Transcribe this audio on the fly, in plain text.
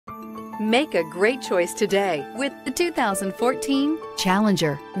Make a great choice today with the 2014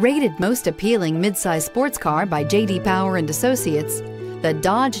 Challenger. Rated most appealing midsize sports car by J.D. Power and Associates, the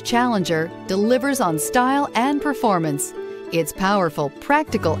Dodge Challenger delivers on style and performance. It's powerful,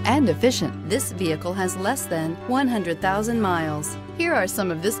 practical, and efficient. This vehicle has less than 100,000 miles. Here are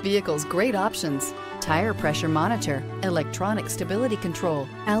some of this vehicle's great options: tire pressure monitor, electronic stability control,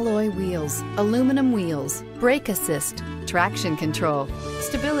 alloy wheels, aluminum wheels, brake assist, traction control,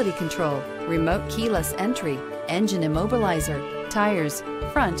 stability control, remote keyless entry, engine immobilizer, tires,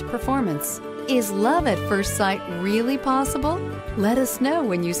 front performance. Is love at first sight really possible? Let us know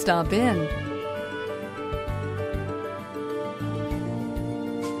when you stop in.